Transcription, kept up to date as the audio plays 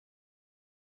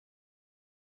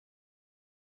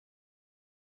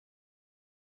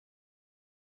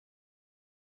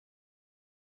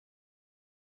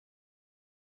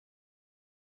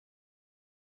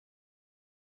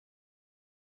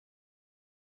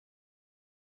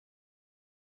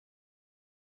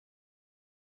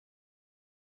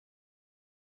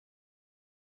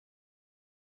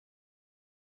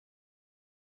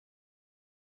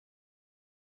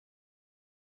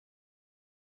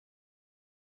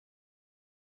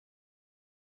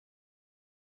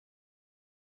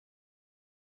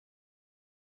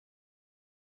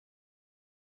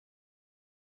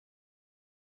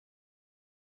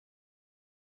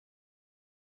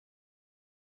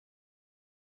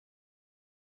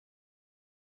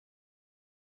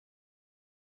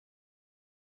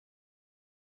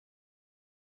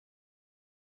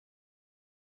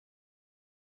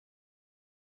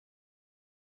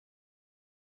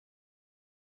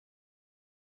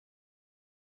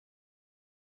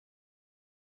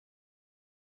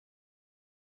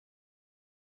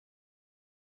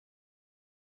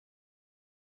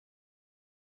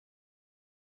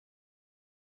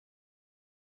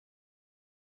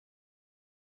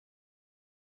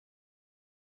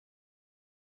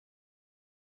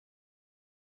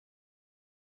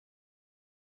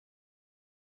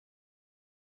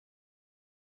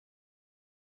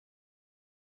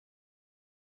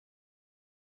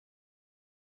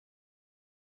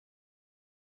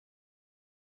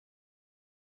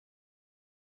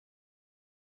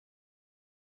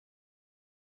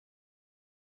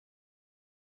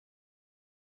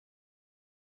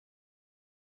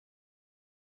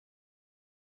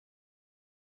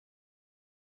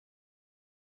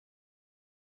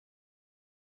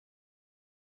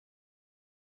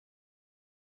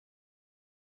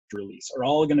release are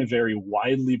all going to vary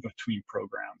widely between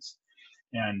programs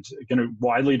and going to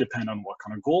widely depend on what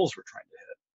kind of goals we're trying to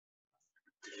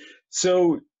hit.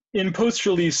 So in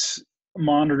post-release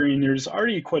monitoring, there's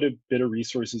already quite a bit of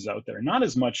resources out there. Not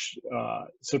as much,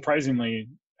 surprisingly,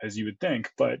 as you would think,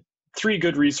 but 3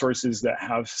 good resources that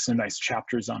have some nice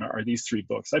chapters on it are these 3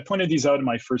 books. I pointed these out in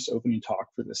my first opening talk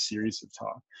for this series of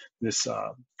talk, this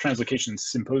translocation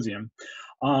symposium.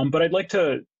 But I'd like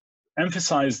to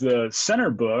emphasize the center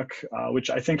book, which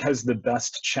I think has the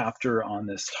best chapter on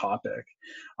this topic,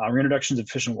 Reintroduction to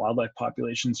Efficient Wildlife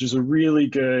Populations. There's a really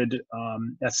good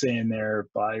essay in there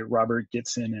by Robert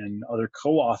Gitson and other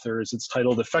co-authors. It's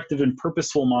titled Effective and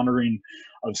Purposeful Monitoring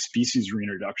of Species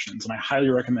Reintroductions, and I highly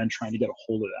recommend trying to get a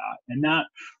hold of that. And that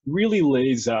really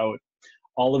lays out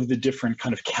all of the different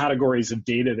kind of categories of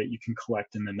data that you can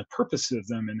collect and then the purpose of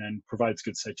them, and then provides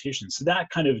good citations. So that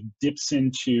kind of dips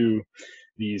into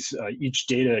these each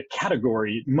data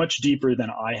category much deeper than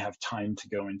I have time to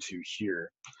go into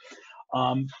here.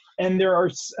 And there are,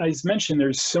 as mentioned,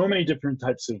 there's so many different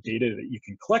types of data that you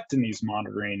can collect in these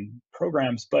monitoring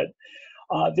programs, but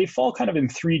they fall kind of in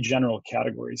 3 general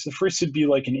categories. The first would be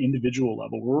like an individual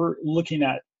level. We're looking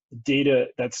at data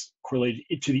that's correlated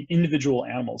to the individual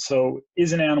animal. So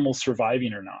is an animal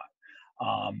surviving or not?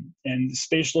 And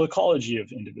spatial ecology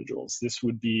of individuals. This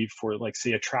would be for, like,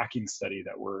 say, a tracking study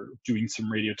that we're doing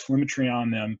some radio telemetry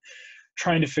on them,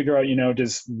 trying to figure out, you know,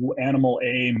 does animal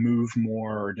A move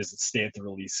more or does it stay at the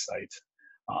release site?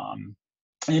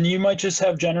 And you might just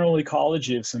have general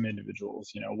ecology of some individuals,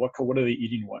 you know, what are they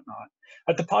eating, whatnot.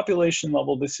 At the population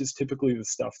level, this is typically the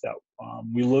stuff that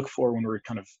we look for when we're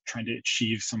kind of trying to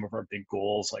achieve some of our big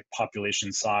goals, like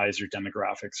population size or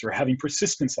demographics, or having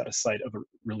persistence at a site of a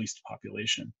released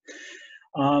population.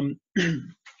 And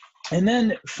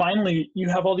then finally, you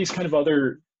have all these kind of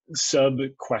other sub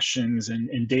questions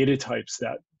and data types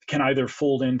that can either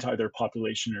fold into either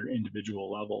population or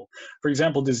individual level. For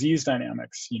example, disease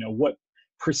dynamics, you know, what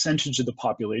percentage of the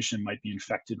population might be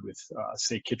infected with,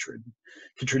 say,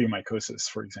 chytridiomycosis,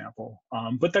 for example.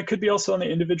 But that could be also on the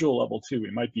individual level too.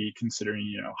 We might be considering,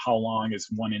 you know, how long is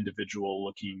one individual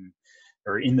looking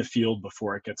or in the field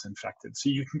before it gets infected. So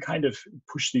you can kind of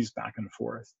push these back and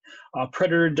forth.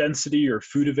 Predator density or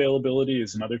food availability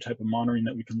is another type of monitoring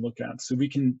that we can look at. So we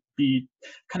can be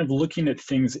kind of looking at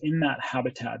things in that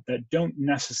habitat that don't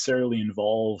necessarily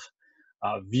involve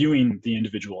viewing the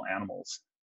individual animals.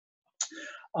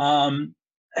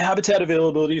 Habitat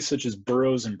availability, such as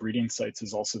burrows and breeding sites,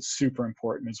 is also super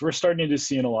important, as we're starting to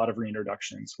see in a lot of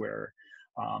reintroductions where,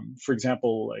 for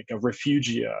example, like a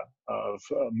refugia of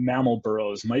mammal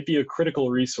burrows might be a critical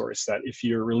resource that if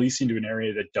you're releasing to an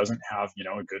area that doesn't have, you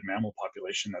know, a good mammal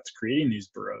population that's creating these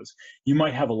burrows, you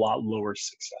might have a lot lower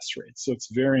success rates. So it's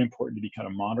very important to be kind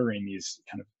of monitoring these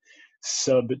kind of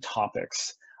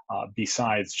subtopics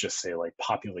besides just, say, like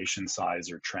population size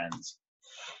or trends.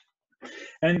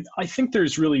 And I think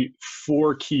there's really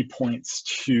 4 key points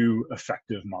to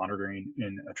effective monitoring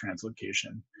in a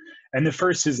translocation. And the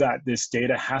first is that this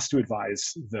data has to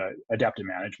advise the adaptive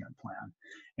management plan.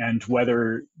 And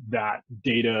whether that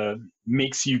data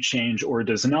makes you change or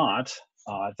does not,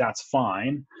 that's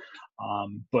fine.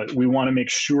 But we want to make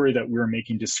sure that we're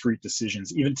making discrete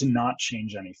decisions, even to not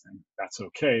change anything. That's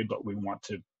okay, but we want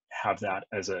to have that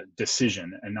as a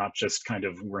decision and not just kind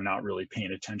of we're not really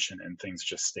paying attention and things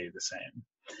just stay the same.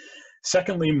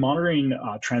 Secondly, monitoring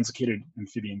translocated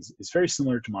amphibians is very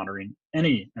similar to monitoring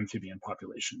any amphibian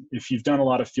population. If you've done a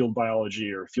lot of field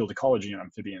biology or field ecology on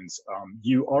amphibians,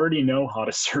 you already know how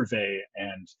to survey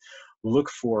and look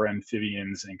for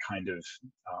amphibians and kind of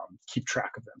keep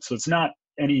track of them. So it's not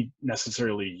any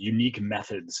necessarily unique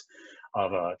methods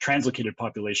of a translocated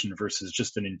population versus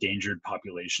just an endangered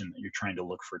population that you're trying to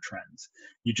look for trends.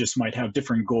 You just might have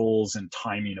different goals and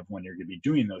timing of when you're going to be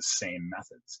doing those same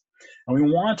methods. And we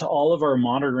want all of our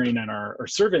monitoring and our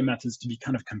survey methods to be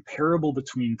kind of comparable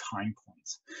between time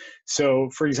points. So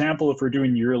for example, if we're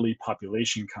doing yearly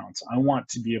population counts, I want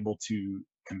to be able to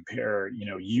compare, you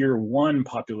know, year 1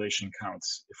 population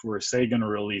counts, if we're, say, going to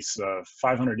release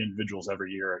 500 individuals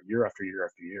every year, year after year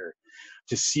after year,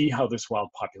 to see how this wild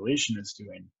population is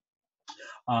doing.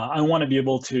 I want to be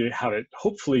able to have it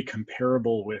hopefully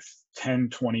comparable with 10,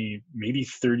 20, maybe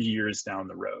 30 years down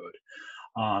the road.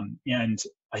 And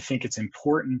I think it's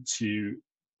important to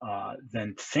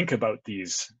then think about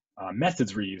these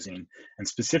methods we're using, and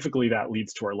specifically that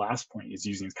leads to our last point, is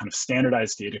using kind of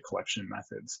standardized data collection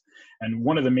methods. And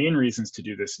one of the main reasons to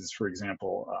do this is, for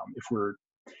example, if we're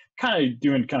kind of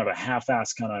doing kind of a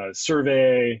half-assed kind of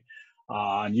survey,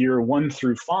 on year 1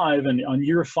 through 5. And on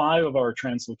year 5 of our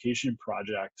translocation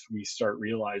project, we start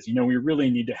realizing, we really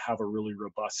need to have a really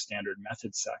robust standard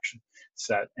method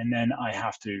set. And then I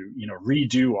have to,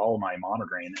 redo all of my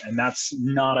monitoring. And that's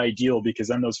not ideal, because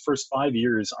then those first 5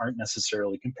 years aren't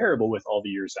necessarily comparable with all the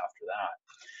years after that.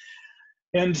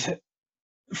 And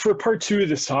for part 2 of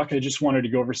this talk, I just wanted to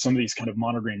go over some of these kind of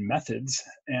monitoring methods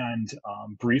and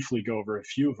briefly go over a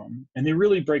few of them. And they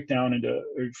really break down into,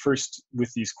 first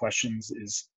with these questions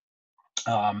is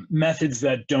methods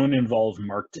that don't involve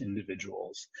marked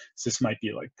individuals. So this might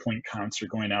be like point counts or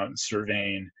going out and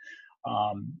surveying.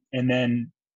 And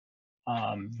then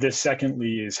the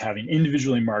secondly is having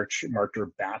individually marked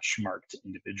or batch marked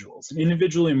individuals. And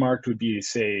individually marked would be,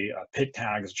 say, pit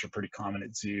tags, which are pretty common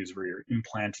at zoos, where you're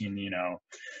implanting,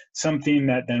 something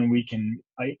that then we can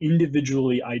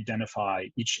individually identify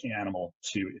each animal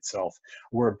to itself.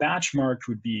 Where batch marked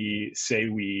would be, say,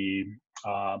 we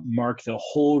mark the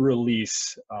whole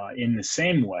release in the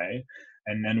same way,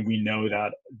 and then we know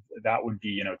that that would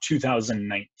be,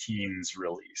 2019's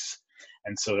release.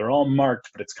 And so they're all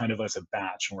marked, but it's kind of as a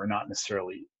batch, and we're not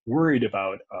necessarily worried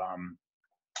about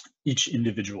each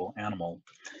individual animal.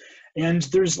 And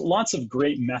there's lots of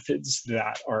great methods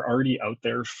that are already out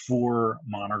there for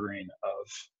monitoring of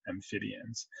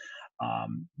amphibians.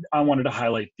 I wanted to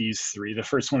highlight these 3. The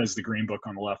first one is the Green Book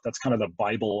on the left. That's kind of the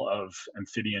Bible of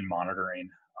amphibian monitoring.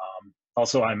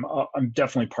 Also, I'm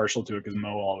definitely partial to it, because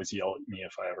Mo will always yell at me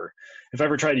if I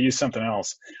ever try to use something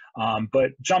else.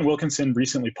 But John Wilkinson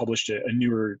recently published a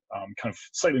newer, kind of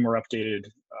slightly more updated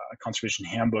conservation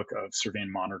handbook of survey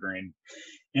and monitoring.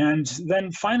 And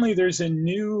then finally, there's a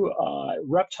new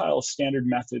reptile standard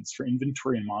methods for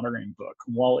inventory and monitoring book.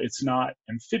 While it's not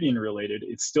amphibian related,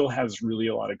 it still has really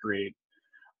a lot of great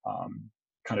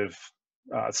kind of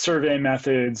survey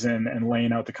methods and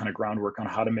laying out the kind of groundwork on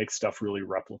how to make stuff really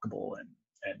replicable.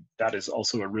 And that is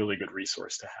also a really good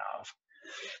resource to have.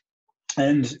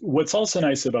 And what's also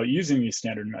nice about using these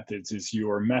standard methods is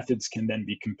your methods can then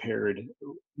be compared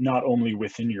not only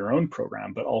within your own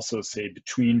program, but also, say,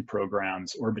 between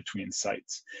programs or between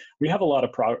sites. We have a lot of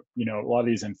a lot of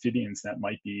these amphibians that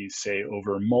might be, say,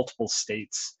 over multiple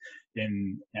states,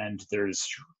 and there's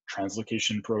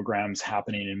translocation programs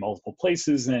happening in multiple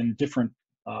places, and different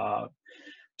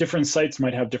sites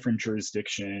might have different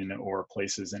jurisdiction or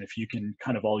places. And if you can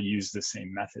kind of all use the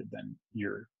same method, then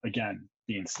you're, again,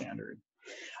 being standard.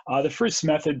 The first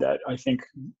method that I think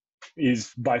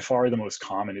is by far the most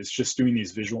common is just doing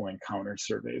these visual encounter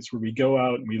surveys, where we go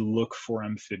out and we look for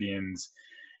amphibians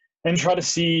and try to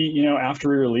see, after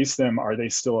we release them, are they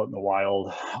still out in the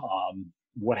wild?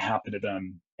 What happened to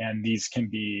them? And these can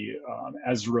be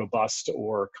as robust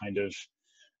or kind of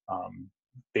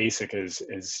basic as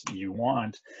you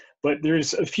want. But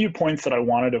there's a few points that I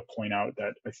wanted to point out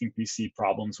that I think we see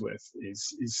problems with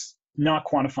is not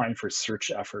quantifying for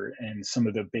search effort and some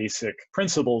of the basic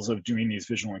principles of doing these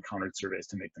visual encountered surveys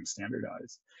to make them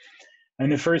standardized. And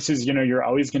the first is, you're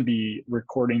always going to be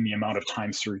recording the amount of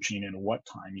time searching and what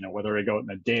time, whether I go out in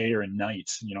a day or a night,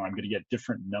 I'm going to get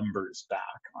different numbers back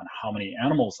on how many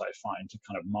animals I find to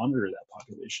kind of monitor that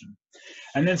population.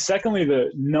 And then secondly,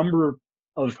 the number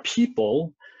of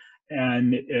people,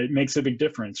 and it makes a big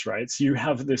difference, right? So you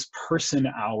have this person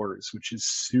hours, which is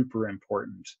super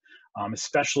important,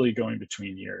 especially going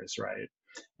between years, right?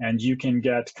 And you can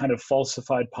get kind of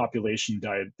falsified population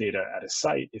data at a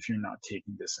site if you're not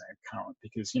taking this into account,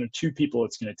 because 2 people,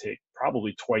 it's going to take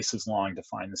probably twice as long to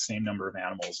find the same number of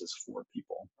animals as 4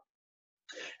 people.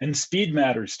 And speed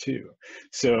matters too.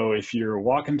 So if you're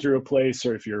walking through a place,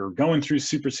 or if you're going through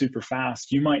super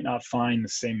fast, you might not find the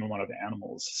same amount of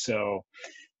animals. So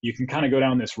you can kind of go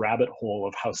down this rabbit hole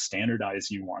of how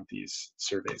standardized you want these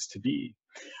surveys to be.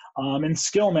 And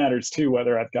skill matters too,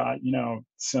 whether I've got,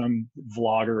 some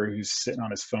vlogger who's sitting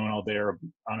on his phone all day, or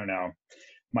I don't know,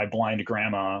 my blind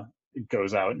grandma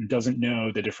goes out and doesn't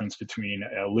know the difference between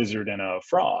a lizard and a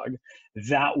frog.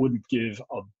 That would give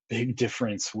a big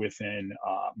difference within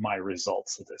my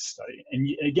results of this study. And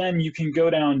again, you can go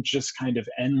down just kind of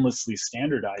endlessly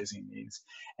standardizing these,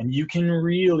 and you can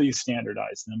really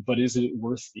standardize them, but is it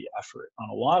worth the effort on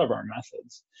a lot of our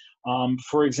methods?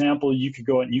 For example, you could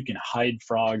go out and you can hide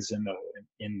frogs in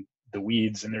the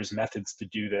weeds, and there's methods to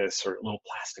do this, or little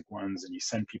plastic ones, and you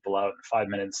send people out in 5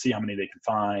 minutes, see how many they can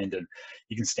find, and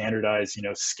you can standardize,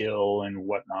 skill and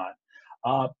whatnot.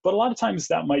 But a lot of times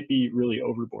that might be really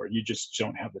overboard. You just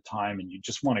don't have the time, and you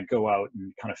just want to go out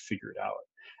and kind of figure it out.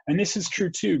 And this is true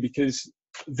too, because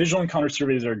visual encounter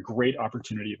surveys are a great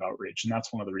opportunity of outreach, and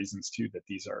that's one of the reasons too that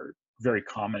these are very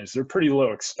common, is they're pretty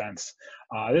low expense.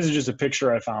 This is just a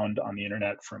picture I found on the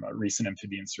internet from a recent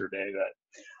amphibian survey that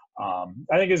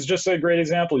I think it's just a great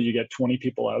example. You get 20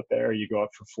 people out there, you go out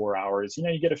for 4 hours,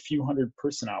 you get a few hundred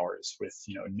person hours with,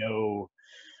 no,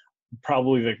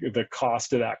 probably the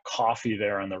cost of that coffee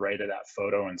there on the right of that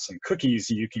photo and some cookies,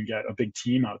 you can get a big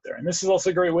team out there. And this is also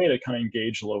a great way to kind of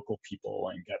engage local people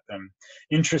and get them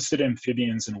interested in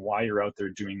amphibians and why you're out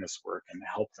there doing this work, and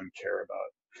help them care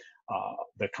about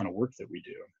the kind of work that we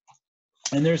do.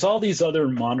 And there's all these other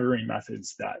monitoring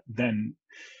methods that then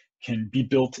can be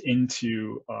built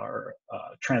into our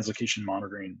translocation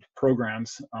monitoring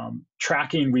programs.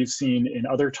 Tracking we've seen in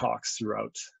other talks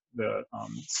throughout the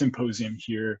symposium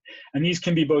here. And these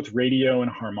can be both radio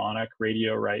and harmonic.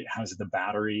 Radio, right, has the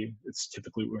battery. It's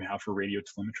typically what we have for radio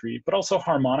telemetry, but also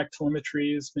harmonic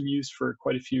telemetry has been used for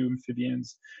quite a few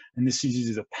amphibians. And this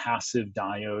uses a passive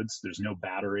diodes. There's no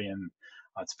battery, and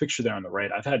it's pictured there on the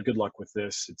right. I've had good luck with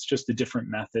this. It's just a different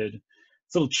method.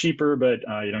 It's a little cheaper, but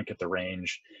you don't get the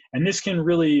range. And this can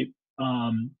really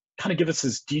kind of give us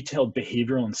this detailed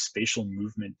behavioral and spatial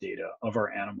movement data of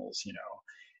our animals,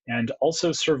 and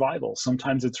also survival.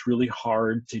 Sometimes it's really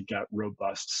hard to get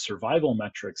robust survival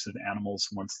metrics of animals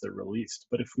once they're released.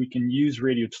 But if we can use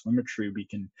radio telemetry, we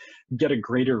can get a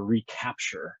greater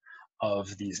recapture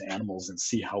of these animals and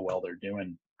see how well they're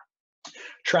doing.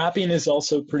 Trapping is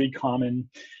also pretty common.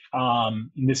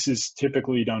 This is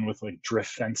typically done with like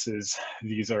drift fences.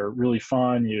 These are really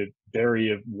fun. You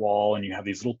bury a wall and you have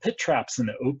these little pit traps in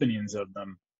the openings of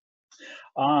them.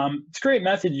 It's a great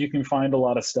method. You can find a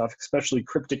lot of stuff, especially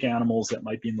cryptic animals that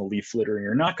might be in the leaf litter.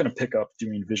 You're not going to pick up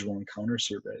doing visual encounter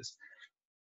surveys,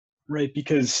 right?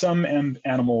 Because some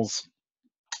animals,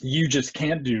 you just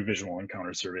can't do visual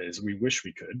encounter surveys. We wish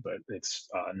we could, but it's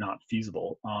not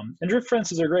feasible. And drift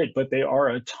fences are great, but they are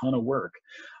a ton of work.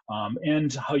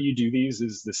 And how you do these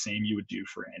is the same you would do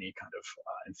for any kind of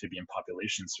amphibian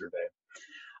population survey.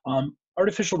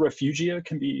 Artificial refugia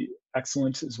can be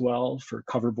excellent as well for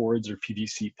cover boards or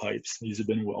PVC pipes. These have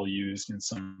been well used in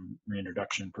some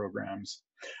reintroduction programs.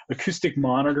 Acoustic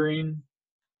monitoring.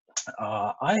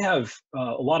 I have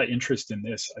a lot of interest in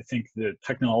this. I think the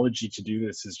technology to do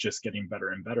this is just getting better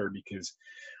and better, because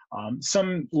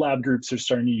some lab groups are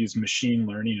starting to use machine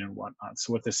learning and whatnot.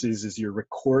 So what this is you're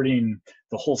recording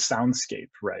the whole soundscape,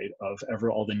 right, of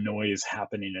all the noise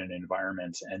happening in an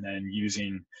environment, and then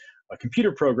using a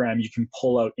computer program, you can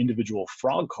pull out individual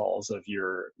frog calls of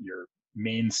your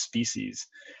main species.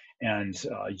 And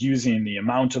using the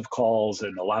amount of calls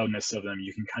and the loudness of them,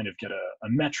 you can kind of get a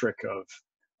metric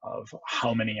of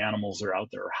how many animals are out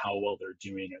there, how well they're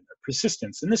doing, and their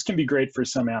persistence. And this can be great for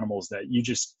some animals that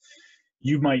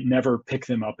you might never pick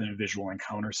them up in a visual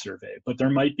encounter survey, but there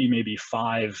might be maybe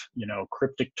 5,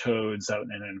 cryptic toads out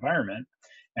in an environment,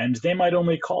 and they might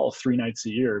only call 3 nights a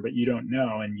year, but you don't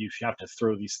know, and you have to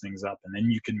throw these things up, and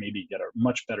then you can maybe get a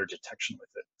much better detection with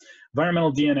it.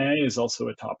 Environmental DNA is also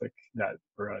a topic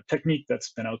or a technique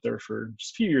that's been out there for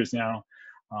just a few years now.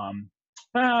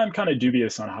 I'm kind of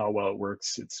dubious on how well it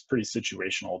works. It's pretty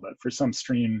situational, but for some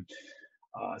stream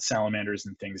salamanders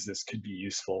and things, this could be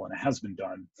useful, and it has been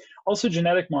done. Also,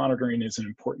 genetic monitoring is an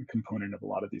important component of a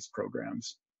lot of these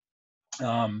programs.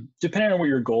 Depending on what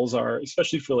your goals are,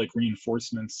 especially for like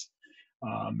reinforcements,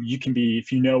 you can be,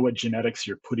 if you know what genetics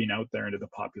you're putting out there into the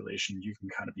population, you can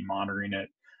kind of be monitoring it.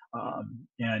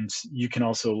 And you can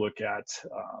also look at,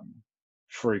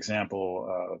 for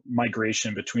example,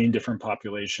 migration between different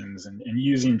populations, and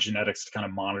using genetics to kind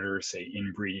of monitor, say,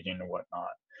 inbreeding and whatnot.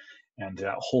 And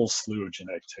a whole slew of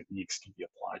genetic techniques can be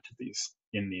applied to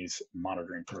in these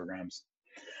monitoring programs.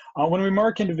 When we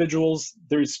mark individuals,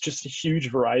 there's just a huge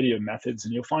variety of methods,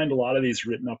 and you'll find a lot of these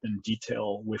written up in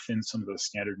detail within some of those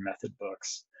standard method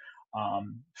books.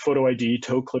 Photo ID,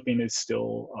 toe clipping is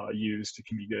still used. It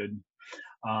can be good.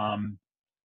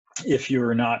 If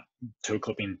you're not toe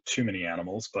clipping too many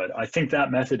animals, but I think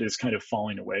that method is kind of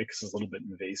falling away because it's a little bit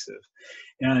invasive.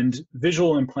 And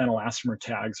visual implantelastomer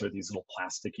tags are these little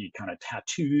plasticky kind of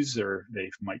tattoos, or they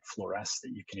might fluoresce,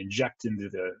 that you can inject into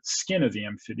the skin of the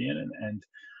amphibian. And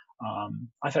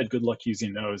I've had good luck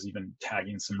using those, even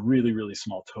tagging some really, really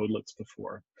small toadlets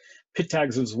before. Pit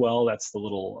tags as well, that's the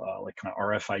little like kind of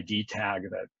RFID tag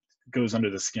that goes under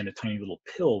the skin, a tiny little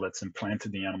pill that's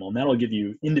implanted in the animal, and that'll give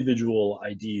you individual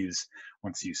IDs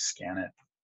once you scan it.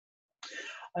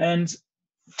 And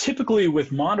typically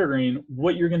with monitoring,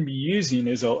 what you're going to be using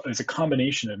is a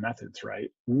combination of methods, right?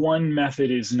 One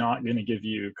method is not going to give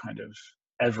you kind of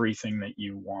everything that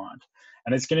you want.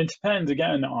 And it's going to depend,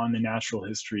 again, on the natural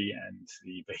history and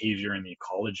the behavior and the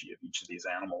ecology of each of these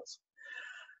animals.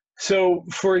 So,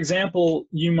 for example,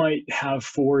 you might have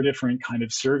 4 different kind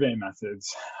of survey methods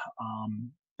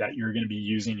that you're going to be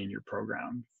using in your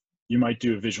program. You might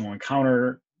do a visual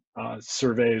encounter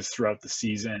surveys throughout the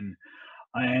season.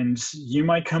 And you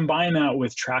might combine that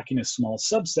with tracking a small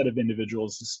subset of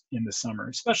individuals in the summer.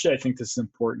 Especially, I think this is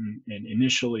important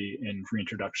initially in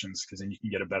reintroductions, because then you can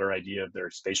get a better idea of their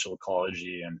spatial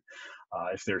ecology and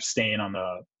if they're staying on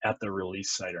at the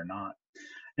release site or not.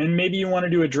 And maybe you want to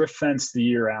do a drift fence the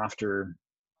year after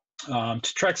to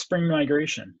track spring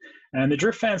migration. And the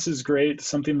drift fence is great,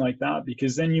 something like that,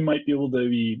 because then you might be able to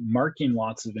be marking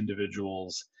lots of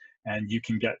individuals, and you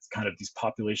can get kind of these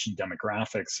population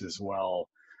demographics as well.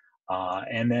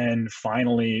 And then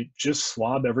finally, just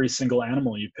swab every single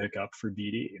animal you pick up for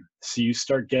BD. So you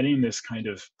start getting this kind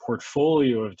of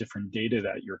portfolio of different data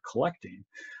that you're collecting.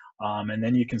 And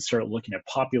then you can start looking at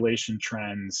population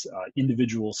trends,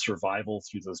 individual survival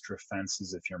through those drift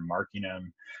fences if you're marking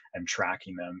them and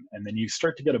tracking them. And then you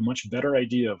start to get a much better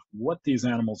idea of what these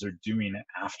animals are doing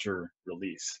after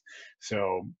release.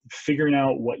 So figuring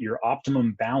out what your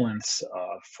optimum balance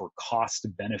for cost,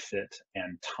 benefit,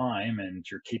 and time and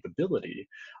your capability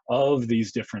of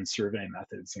these different survey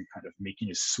methods, and kind of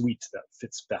making a suite that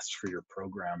fits best for your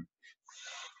program.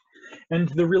 And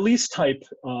the release type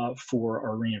for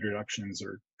our reintroductions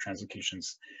or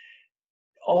translocations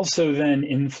also then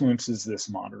influences this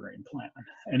monitoring plan.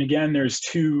 And again, there's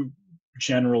two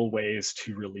general ways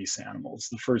to release animals.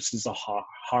 The first is a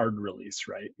hard release,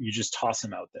 right? You just toss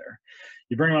them out there.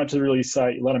 You bring them out to the release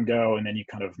site, you let them go, and then you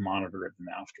kind of monitor them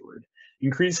afterward.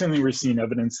 Increasingly, we're seeing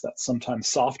evidence that sometimes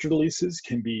soft releases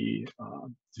can be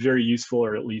very useful,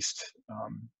 or at least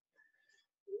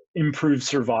improve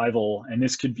survival, and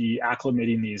this could be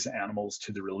acclimating these animals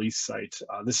to the release site.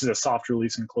 This is a soft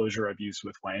release enclosure I've used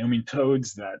with Wyoming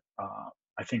toads that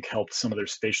I think helped some of their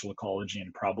spatial ecology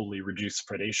and probably reduce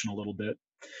predation a little bit.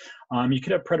 You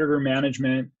could have predator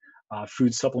management,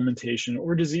 food supplementation,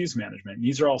 or disease management.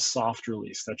 These are all soft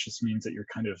release. That just means that you're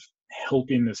kind of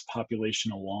helping this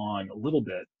population along a little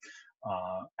bit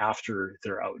after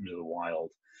they're out into the wild.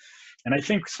 And I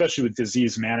think especially with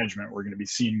disease management, we're going to be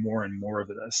seeing more and more of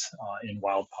this in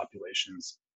wild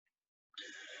populations.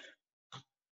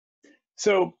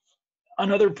 So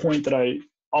another point that I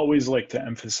always like to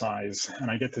emphasize,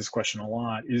 and I get this question a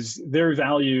lot, is their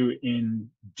value in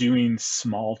doing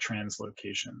small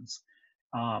translocations.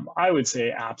 I would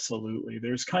say absolutely.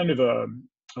 There's kind of a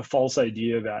false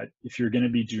idea that if you're going to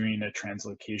be doing a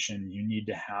translocation, you need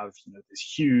to have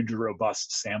this huge,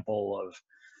 robust sample of,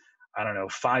 I don't know,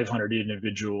 500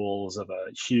 individuals of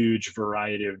a huge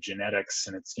variety of genetics,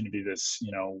 and it's going to be this,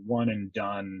 one and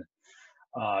done,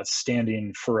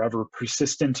 standing forever,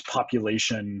 persistent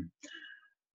population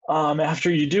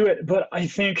after you do it. But I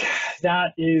think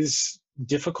that is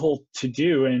difficult to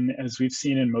do, and as we've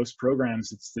seen in most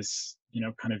programs, it's this,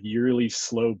 kind of yearly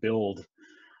slow build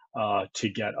to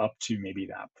get up to maybe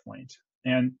that point.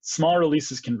 And small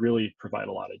releases can really provide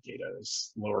a lot of data.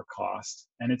 It's lower cost,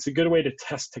 and it's a good way to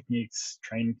test techniques,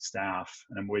 train staff,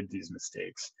 and avoid these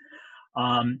mistakes.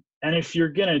 And if you're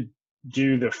gonna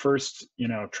do the first,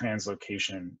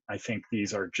 translocation, I think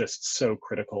these are just so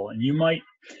critical. And you might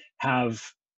have,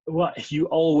 well, you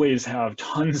always have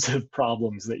tons of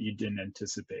problems that you didn't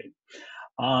anticipate.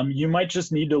 You might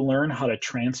just need to learn how to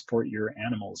transport your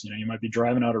animals. You might be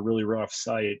driving out a really rough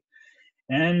site,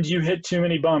 and you hit too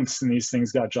many bumps and these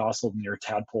things got jostled and your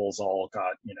tadpoles all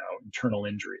got, internal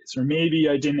injuries. Or maybe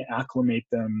I didn't acclimate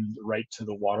them right to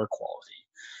the water quality,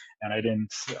 and I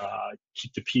didn't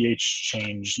keep the pH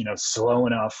change, slow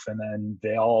enough, and then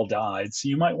they all died. So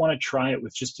you might want to try it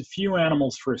with just a few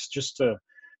animals first, just to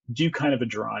do kind of a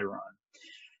dry run.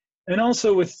 And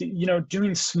also with,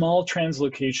 doing small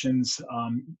translocations,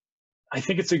 I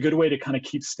think it's a good way to kind of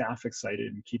keep staff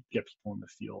excited and get people in the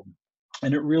field.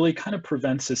 And it really kind of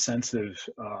prevents a sense of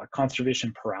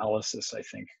conservation paralysis, I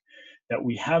think, that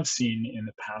we have seen in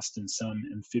the past in some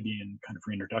amphibian kind of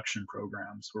reintroduction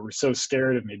programs, where we're so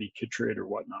scared of maybe chytrid or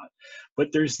whatnot. But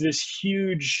there's this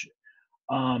huge,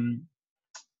 a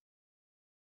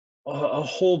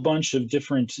whole bunch of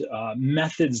different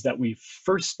methods that we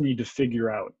first need to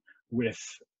figure out with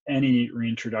any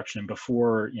reintroduction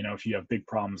before, if you have big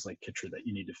problems like chytrid that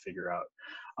you need to figure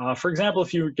out. For example,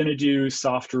 if you're going to do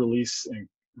soft releases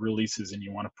and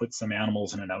you want to put some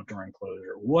animals in an outdoor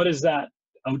enclosure, what is that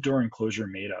outdoor enclosure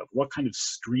made of? What kind of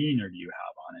screener do you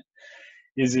have on it?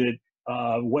 Is it,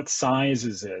 what size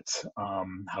is it?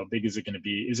 How big is it going to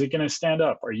be? Is it going to stand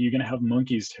up? Are you going to have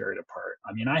monkeys tear it apart?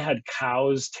 I mean, I had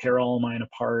cows tear all mine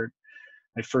apart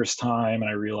my first time, and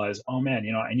I realized, oh man,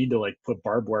 I need to put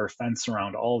barbed wire fence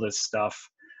around all this stuff.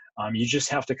 You just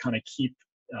have to kind of keep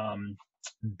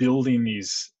building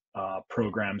these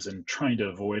programs and trying to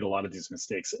avoid a lot of these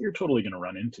mistakes that you're totally going to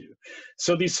run into.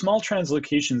 So these small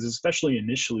translocations, especially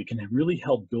initially, can really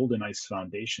help build a nice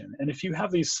foundation. And if you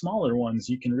have these smaller ones,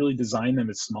 you can really design them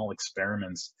as small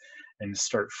experiments and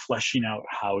start fleshing out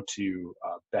how to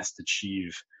best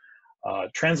achieve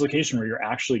translocation where you're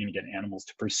actually going to get animals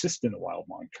to persist in the wild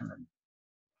long term.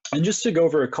 And just to go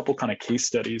over a couple kind of case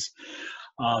studies,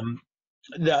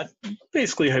 that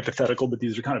basically hypothetical, but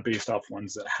these are kind of based off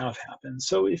ones that have happened.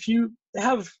 So if you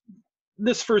have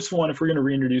this first one, if we're going to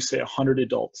reintroduce, say, 100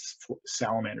 adult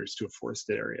salamanders to a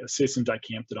forested area, say some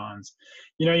dicamptodons,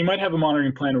 you might have a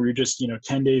monitoring plan where you're just,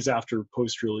 10 days after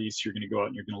post-release, you're going to go out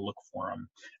and you're going to look for them.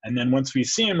 And then once we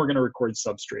see them, we're going to record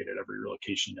substrate at every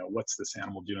location. What's this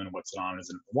animal doing? What's it on? Is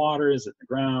it in the water? Is it in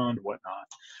the ground? Whatnot.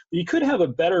 But you could have a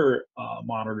better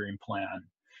monitoring plan.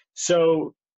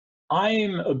 So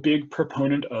I'm a big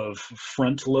proponent of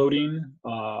front-loading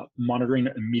monitoring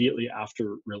immediately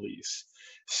after release.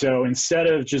 So instead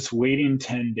of just waiting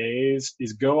 10 days,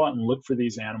 is go out and look for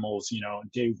these animals,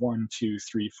 day 1, 2,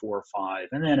 3, 4, 5,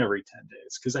 and then every 10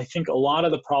 days. Because I think a lot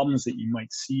of the problems that you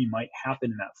might see might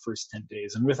happen in that first 10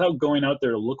 days. And without going out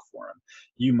there to look for them,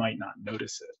 you might not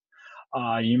notice it.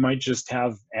 You might just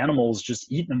have animals just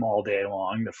eating them all day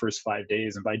long the first 5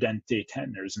 days, and by day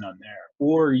 10, there's none there.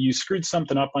 Or you screwed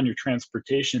something up on your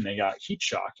transportation, they got heat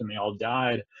shocked and they all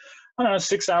died, I don't know,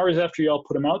 6 hours after you all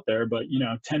put them out there, but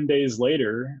 10 days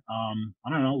later, I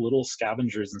don't know, little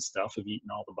scavengers and stuff have eaten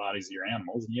all the bodies of your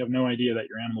animals, and you have no idea that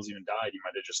your animals even died. You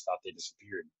might have just thought they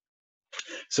disappeared.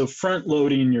 So front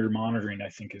loading your monitoring, I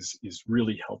think, is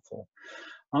really helpful.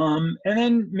 And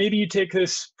then maybe you take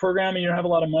this program and you don't have a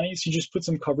lot of money, so you just put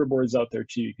some cover boards out there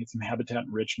too. You get some habitat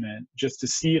enrichment just to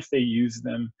see if they use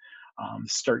them,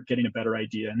 start getting a better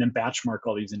idea, and then batch mark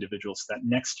all these individuals so that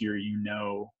next year you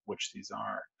know which these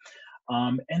are.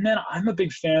 And then I'm a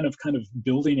big fan of kind of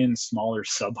building in smaller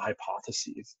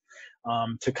sub-hypotheses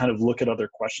to kind of look at other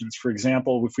questions. For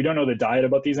example, if we don't know the diet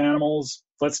about these animals,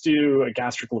 let's do a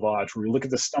gastric lavage where we look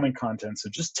at the stomach contents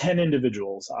of just 10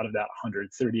 individuals out of that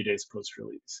 130 days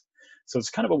post-release. So it's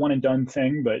kind of a one and done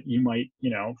thing, but you might,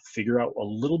 figure out a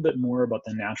little bit more about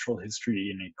the natural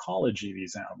history and ecology of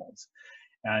these animals.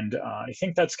 And I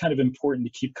think that's kind of important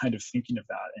to keep kind of thinking of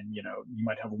that. And, you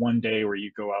might have one day where you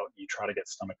go out and you try to get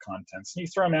stomach contents and you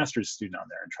throw a master's student on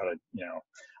there and try to,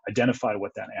 identify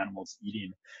what that animal's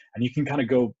eating. And you can kind of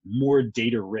go more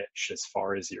data rich as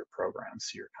far as your program.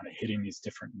 So you're kind of hitting these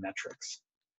different metrics.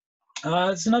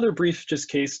 It's another brief just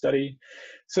case study.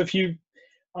 So if you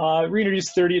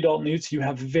reintroduce 30 adult newts, you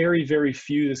have very, very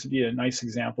few. This would be a nice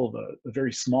example of a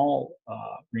very small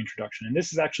reintroduction. And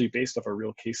this is actually based off a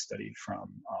real case study from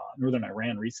northern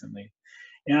Iran recently.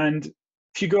 And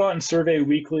if you go out and survey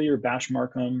weekly or batch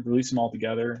mark them, release them all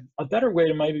together, a better way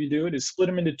to maybe do it is split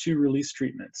them into 2 release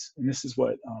treatments. And this is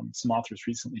what some authors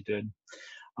recently did.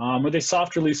 Where they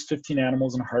soft release 15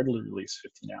 animals and hard release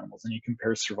 15 animals, and you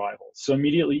compare survival. So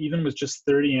immediately, even with just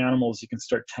 30 animals, you can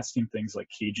start testing things like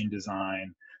caging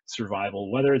design,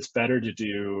 survival, whether it's better to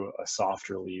do a soft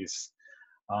release,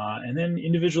 and then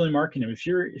individually marking them. If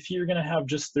you're going to have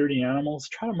just 30 animals,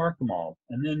 try to mark them all.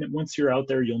 And then once you're out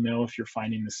there, you'll know if you're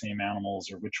finding the same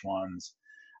animals or which ones,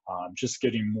 just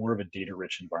getting more of a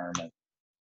data-rich environment.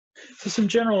 So some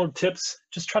general tips,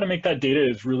 just try to make that data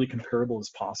as really comparable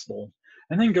as possible.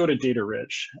 And then go to data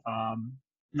rich.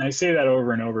 And I say that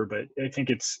over and over, but I think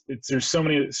there's so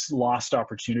many lost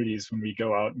opportunities when we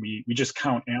go out and we just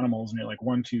count animals and you're like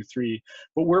 1, 2, 3.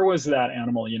 But where was that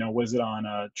animal? Was it on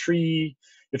a tree?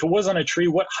 If it was on a tree,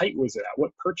 what height was it at?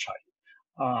 What perch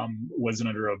height? Was it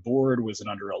under a board? Was it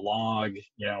under a log?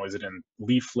 Is it in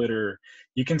leaf litter?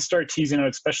 You can start teasing out,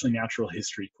 especially natural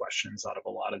history questions out of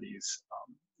a lot of these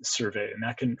survey, and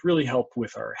that can really help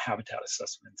with our habitat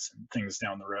assessments and things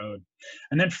down the road.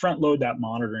 And then front load that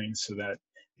monitoring so that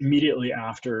immediately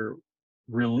after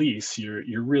release,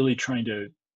 you're really trying to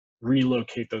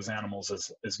relocate those animals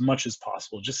as much as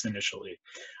possible, just initially.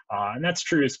 And that's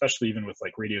true, especially even with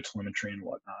like radio telemetry and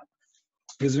whatnot,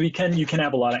 because you can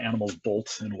have a lot of animals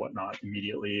bolt and whatnot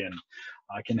immediately, and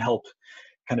can help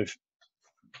kind of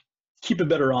keep a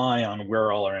better eye on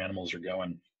where all our animals are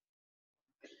going.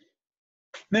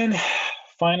 Then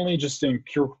finally, just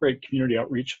incorporate community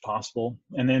outreach if possible,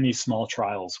 and then these small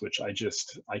trials, which I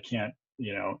can't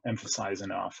emphasize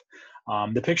enough.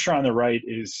 The picture on the right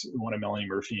is one of Melanie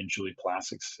Murphy and Julie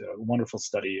Plasik's wonderful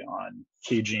study on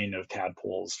caging of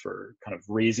tadpoles for kind of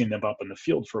raising them up in the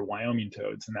field for Wyoming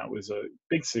toads, and that was a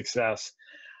big success.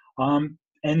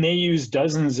 And they use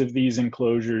dozens of these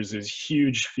enclosures, this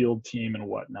huge field team and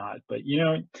whatnot. But,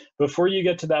 before you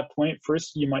get to that point,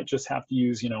 first you might just have to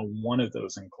use, one of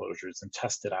those enclosures and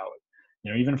test it out.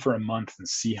 even for a month, and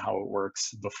see how it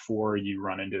works before you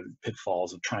run into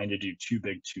pitfalls of trying to do too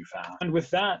big too fast. And with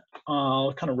that,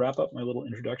 I'll kind of wrap up my little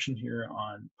introduction here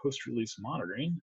on post-release monitoring.